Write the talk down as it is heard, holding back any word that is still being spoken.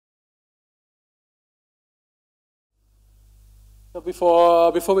So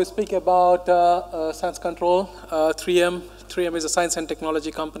before we speak about science control, 3M is a science and technology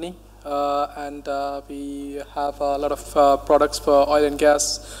company, and we have a lot of products for oil and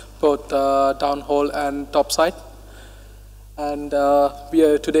gas, both downhole and topside. And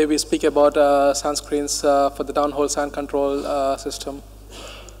today we speak about sand screens for the downhole sand control system.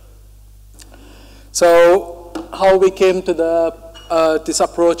 So how we came to this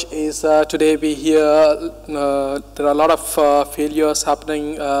approach is today we hear there are a lot of failures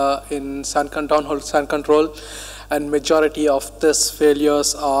happening in downhole sand control, and majority of these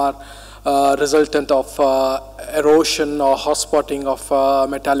failures are resultant of erosion or hot spotting of a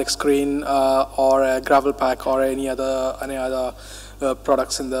metallic screen or a gravel pack or any other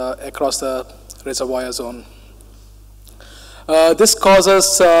products across the reservoir zone. This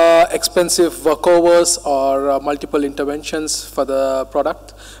causes expensive workovers or multiple interventions for the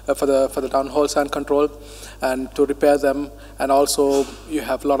product, for the downhole sand control, and to repair them. And also, you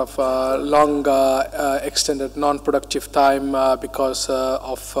have a lot of long extended non-productive time because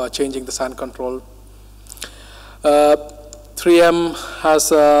of changing the sand control. 3M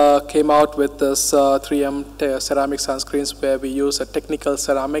has came out with this 3M ceramic sand screens, where we use a technical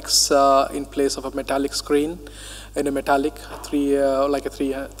ceramics in place of a metallic screen. In a metallic, like a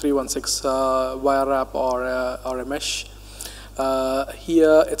 316 wire wrap or a mesh.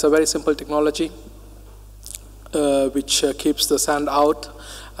 Here, it's a very simple technology which keeps the sand out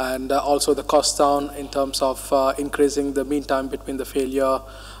and also the cost down in terms of increasing the mean time between the failure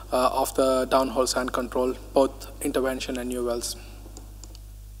of the downhole sand control, both intervention and new wells.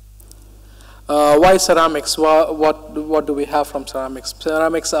 Why ceramics? What do we have from ceramics?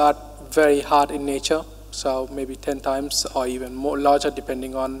 Ceramics are very hard in nature. So maybe 10 times or even more larger,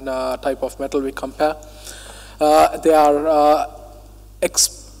 depending on type of metal we compare. They are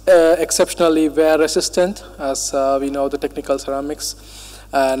exceptionally wear resistant, as we know the technical ceramics,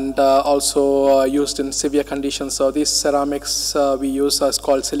 and also used in severe conditions. So these ceramics we use is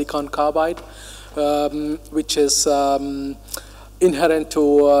called silicon carbide, which is inherent to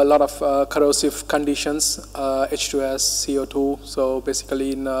a lot of corrosive conditions, H2S, CO2, so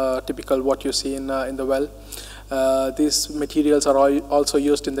basically in typical what you see in the well. These materials are also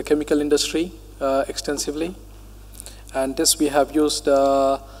used in the chemical industry extensively, and this we have used in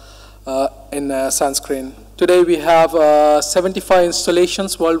sunscreen. Today we have 75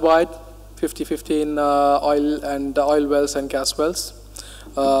 installations worldwide, 50-50 in oil wells and gas wells.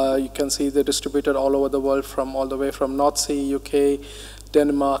 You can see they're distributed all over the world, all the way from North Sea, UK,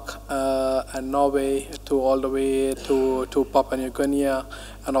 Denmark, and Norway, all the way to Papua New Guinea,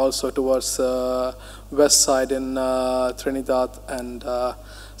 and also towards west side in Trinidad and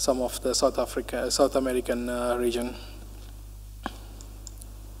some of the South American region.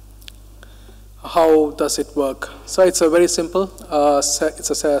 How does it work? So it's a very simple.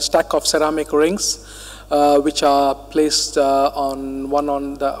 It's a stack of ceramic rings, which are placed one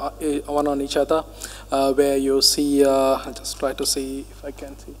on each other, where you see. I'll just try to see if I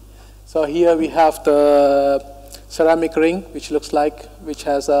can see. So here we have the ceramic ring, which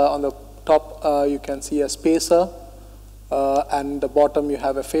has on the top you can see a spacer, and the bottom you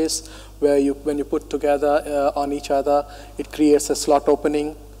have a face where when you put together on each other, it creates a slot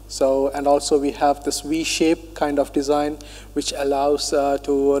opening. So, and also we have this V-shape kind of design, which allows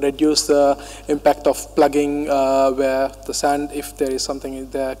to reduce the impact of plugging, where the sand, if there is something in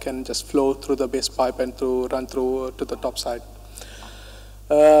there, can just flow through the base pipe and run through to the top side.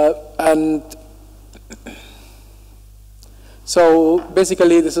 And so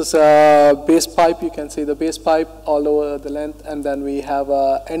basically this is a base pipe. You can see the base pipe all over the length, and then we have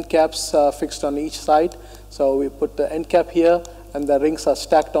end caps fixed on each side. So we put the end cap here, and the rings are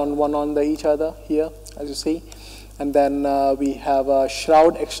stacked on each other here, as you see. And then we have a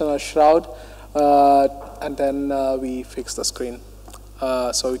shroud, external shroud, and then we fix the screen.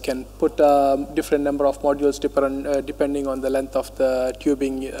 So we can put different number of modules depending on the length of the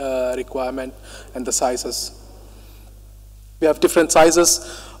tubing requirement and the sizes. We have different sizes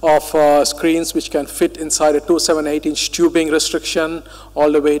of screens which can fit inside a 278-inch tubing restriction all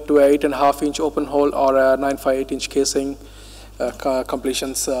the way to a 8.5-inch open hole or a 958-inch casing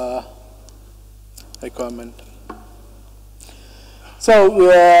completions requirement. So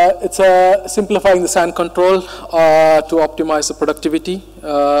it's simplifying the sand control to optimize the productivity,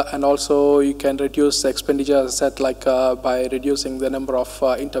 and also you can reduce the expenditure, as I said, by reducing the number of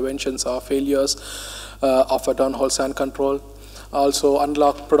interventions or failures of a downhole sand control. Also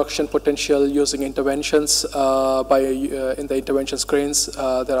unlock production potential using interventions in the intervention screens.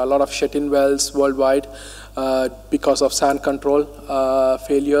 There are a lot of shut-in wells worldwide because of sand control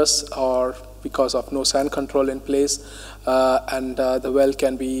failures or because of no sand control in place, and the well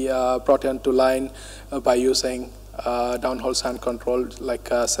can be brought into line by using downhole sand control like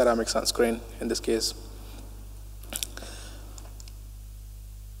ceramic sunscreen in this case.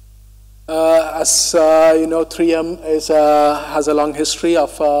 As you know, 3M has a long history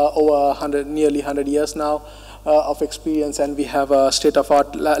of over nearly 100 years now of experience, and we have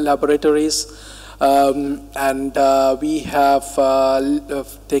state-of-art laboratories. And we have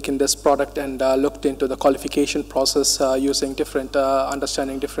taken this product and looked into the qualification process using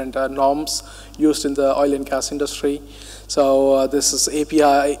understanding different norms used in the oil and gas industry. So this is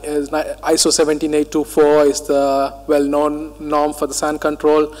API, ISO 17824 is the well-known norm for the sand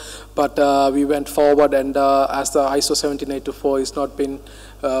control, but we went forward, and as the ISO 17824 is not been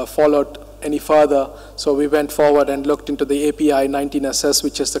followed any further, so we went forward and looked into the API 19SS,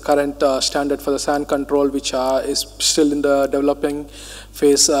 which is the current standard for the sand control, which is still in the developing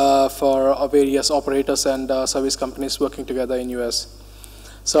phase for various operators and service companies working together in US.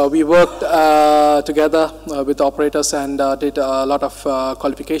 So we worked together with operators and did a lot of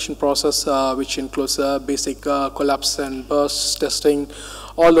qualification process, which includes basic collapse and burst testing,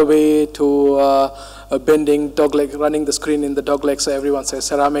 all the way to bending dogleg, running the screen in the dogleg. So everyone says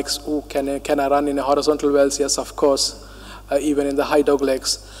ceramics, ooh, can I run in a horizontal wells? Yes, of course. Even in the high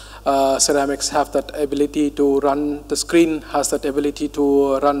doglegs, ceramics have that ability to run, the screen has that ability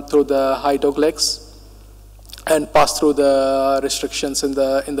to run through the high doglegs and pass through the restrictions in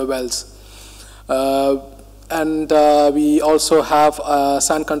the wells. And we also have a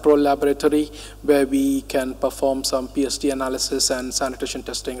sand control laboratory where we can perform some PSD analysis and sanitation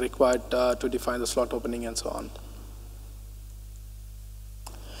testing required to define the slot opening and so on.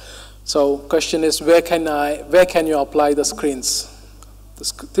 So question is, where can you apply the screens?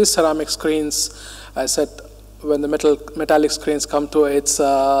 These ceramic screens, I said, when the metallic screens come to its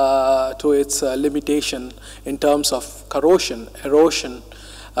limitation in terms of corrosion, erosion,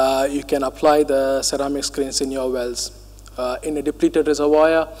 you can apply the ceramic screens in your wells. In a depleted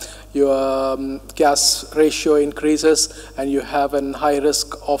reservoir, your gas ratio increases and you have a high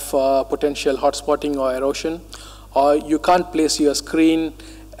risk of potential hot spotting or erosion. Or you can't place your screen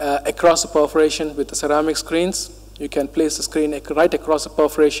across the perforation with the ceramic screens. You can place the screen right across the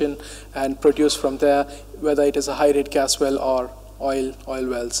perforation and produce from there, whether it is a high-rate gas well or oil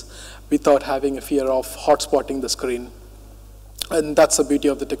wells, without having a fear of hot spotting the screen. And that's the beauty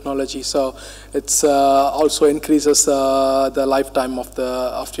of the technology. So it's also increases the lifetime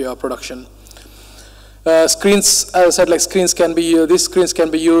of your production. Screens, as I said, like screens can be these screens can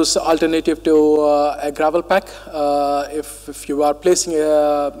be used alternative to a gravel pack. If you are placing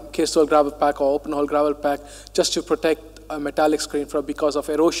a cased hole gravel pack or open hole gravel pack, just to protect a metallic screen because of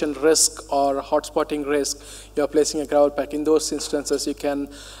erosion risk or hot spotting risk, you are placing a gravel pack. In those instances, you can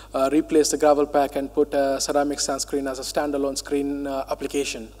replace the gravel pack and put a ceramic sand screen as a standalone screen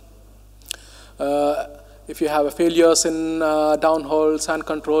application. If you have failures in downhole sand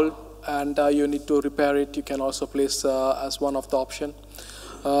control and you need to repair it, you can also place as one of the option.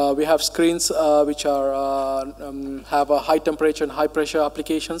 We have screens which are have a high temperature and high pressure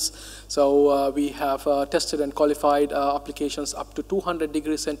applications. So we have tested and qualified applications up to 200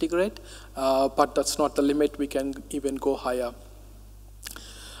 degrees centigrade, but that's not the limit. We can even go higher.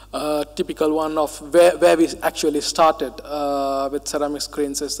 Typical one of where we actually started with ceramic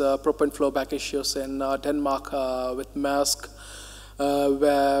screens is the prop and flow back issues in Denmark with Maersk,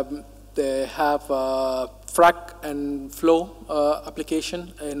 where they have frac and flow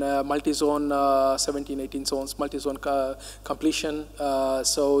application in a multi-zone, 17-18 zones, multi-zone completion.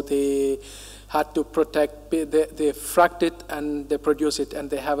 So they had to protect, they fracked it and they produce it, and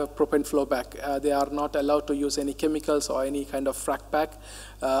they have a prop and flow back. They are not allowed to use any chemicals or any kind of frac pack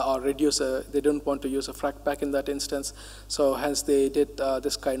or reduce, they don't want to use a frac pack in that instance. So hence they did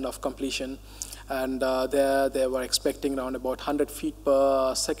this kind of completion. And they were expecting around about 100 feet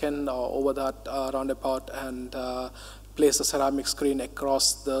per second or over that roundabout, and place a ceramic screen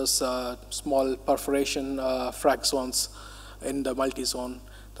across those small perforation frac zones in the multi-zone.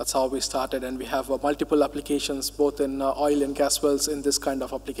 That's how we started, and we have multiple applications both in oil and gas wells in this kind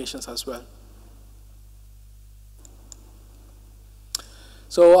of applications as well.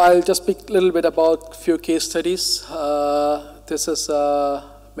 So I'll just speak a little bit about a few case studies. This is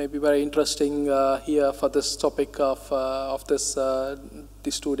maybe very interesting here for this topic of these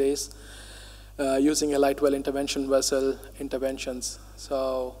 2 days, using a light well intervention vessel interventions.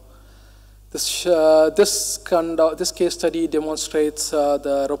 So this case study demonstrates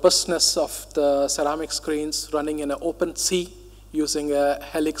the robustness of the ceramic screens running in an open sea using a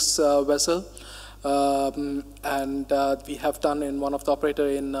helix vessel. And we have done in one of the operator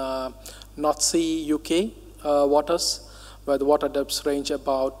in North Sea, UK waters, where the water depths range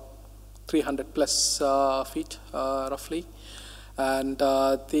about 300 plus feet roughly. And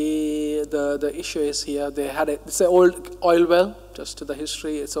the issue is here, it's an old oil well, just to the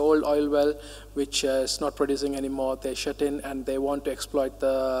history, it's an old oil well which is not producing anymore. They shut in and they want to exploit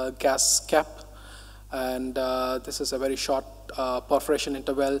the gas cap. And this is a very short perforation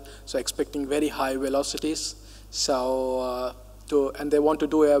interval, so expecting very high velocities. So, and they want to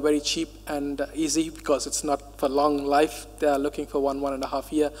do a very cheap and easy, because it's not for long life. They are looking for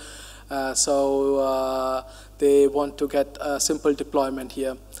 1.5 year. So they want to get a simple deployment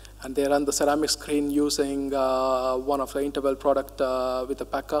here. And they run the ceramic screen using one of the interval product with a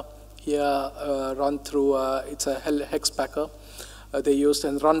packer. Here run through, it's a hex packer. They used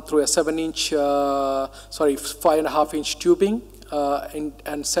and run through a 5.5-inch tubing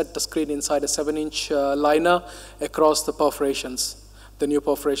and set the screen inside a 7-inch liner across the perforations, the new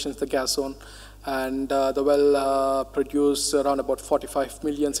perforations, the gas zone. And the well produced around about 45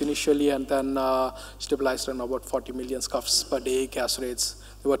 millions initially, and then stabilized around about 40 million scuffs per day gas rates.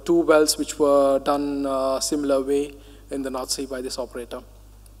 There were 2 wells which were done similar way in the North Sea by this operator.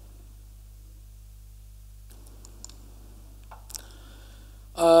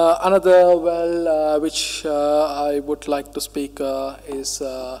 Another well which I would like to speak is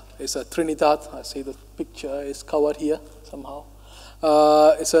a Trinidad. I see the picture is covered here somehow.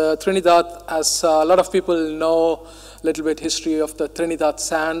 It's a Trinidad, as a lot of people know a little bit history of the Trinidad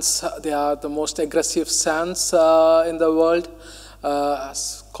sands. They are the most aggressive sands in the world,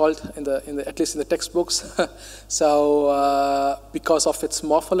 as called at least in the textbooks. So because of its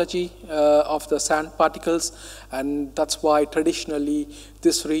morphology of the sand particles, and that's why traditionally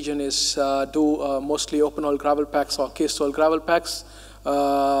this region is mostly open hole gravel packs or cased hole gravel packs.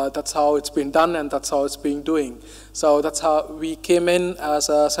 That's how it's been done, and that's how it's being doing. So that's how we came in as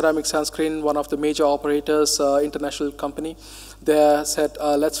a ceramic sand screen, one of the major operators, international company. They said,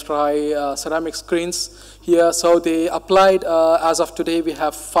 let's try ceramic screens here. So they applied, as of today, we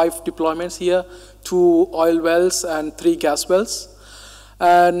have 5 deployments here, 2 oil wells and 3 gas wells.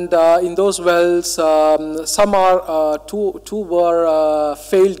 And in those wells, some are, two were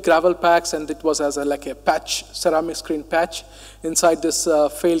failed gravel packs, and it was as like a patch, ceramic screen patch inside this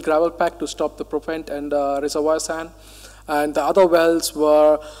failed gravel pack to stop the propellant and reservoir sand. And the other wells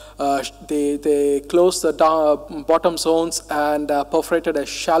were, they closed the bottom zones and perforated a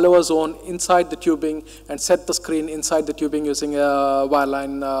shallower zone inside the tubing and set the screen inside the tubing using a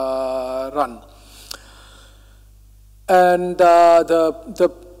wireline run. And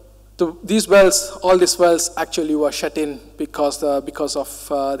these wells, all these wells actually were shut in because they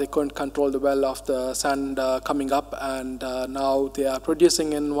couldn't control the well of the sand coming up, and now they are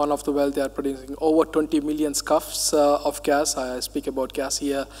producing in one of the wells, they are producing over 20 million scuffs of gas. I speak about gas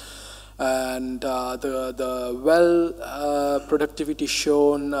here. And the well productivity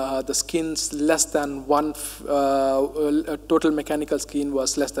shown, the skins less than 1, total mechanical skin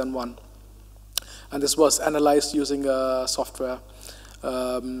was less than 1. And this was analyzed using software.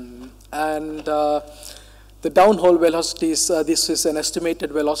 The downhole velocities, this is an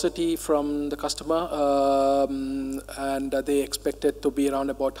estimated velocity from the customer, and they expect it to be around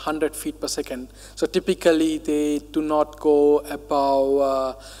about 100 feet per second. So typically they do not go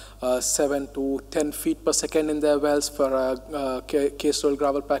above 7 to 10 feet per second in their wells for cased hole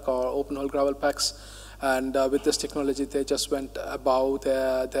gravel pack or open hole gravel packs. And with this technology, they just went above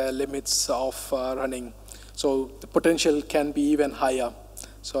their limits of running. So the potential can be even higher.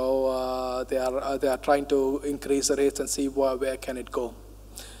 So they are trying to increase the rates and see where can it go.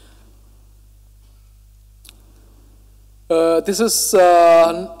 This is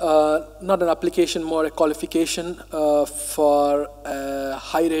not an application, more a qualification for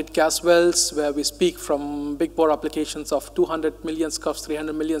high rate gas wells, where we speak from big bore applications of 200 million scuffs,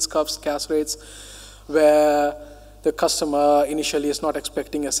 300 million scuffs gas rates, where the customer initially is not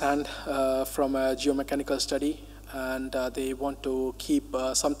expecting a sand from a geomechanical study, and they want to keep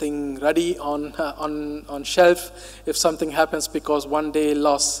something ready on shelf if something happens, because one day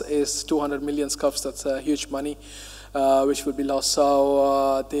loss is 200 million scuffs. That's huge money which will be lost.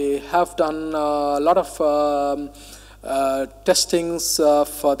 So they have done a lot of testings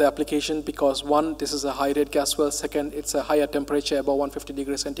for the application, because one, this is a high rate gas well. Second, it's a higher temperature, above 150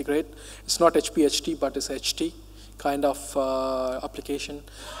 degrees centigrade. It's not HPHT, but it's HT kind of application.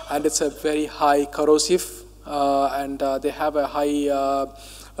 And it's a very high corrosive, and they have a high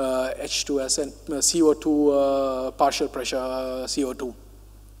H2S and CO2 partial pressure CO2.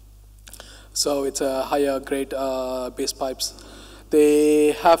 So it's a higher grade base pipes.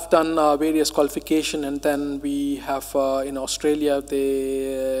 They have done various qualification, and then we have in Australia,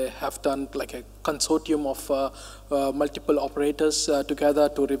 they have done like a consortium of multiple operators together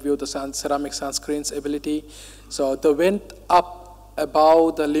to review the ceramic sand screens ability. So they went up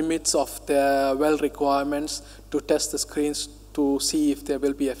above the limits of their well requirements to test the screens to see if there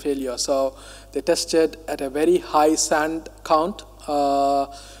will be a failure. So they tested at a very high sand count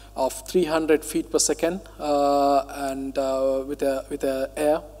of 300 feet per second, and with a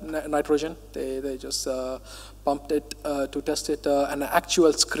air nitrogen. They just pumped it to test it, an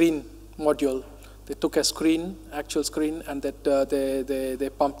actual screen module. They took a screen, actual screen, and that they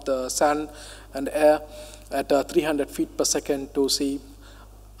pumped the sand and air at 300 feet per second to see.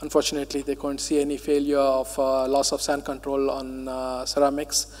 Unfortunately, they couldn't see any failure of loss of sand control on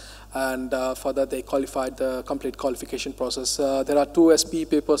ceramics. And further, they qualified the complete qualification process. There are 2 SPE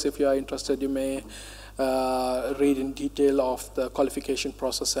papers. If you are interested, you may read in detail of the qualification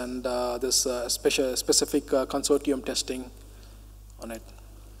process and this specific consortium testing on it.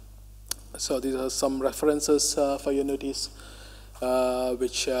 So these are some references for your notice,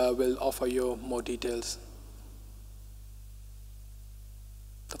 which will offer you more details.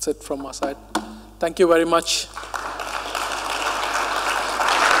 That's it from our side. Thank you very much.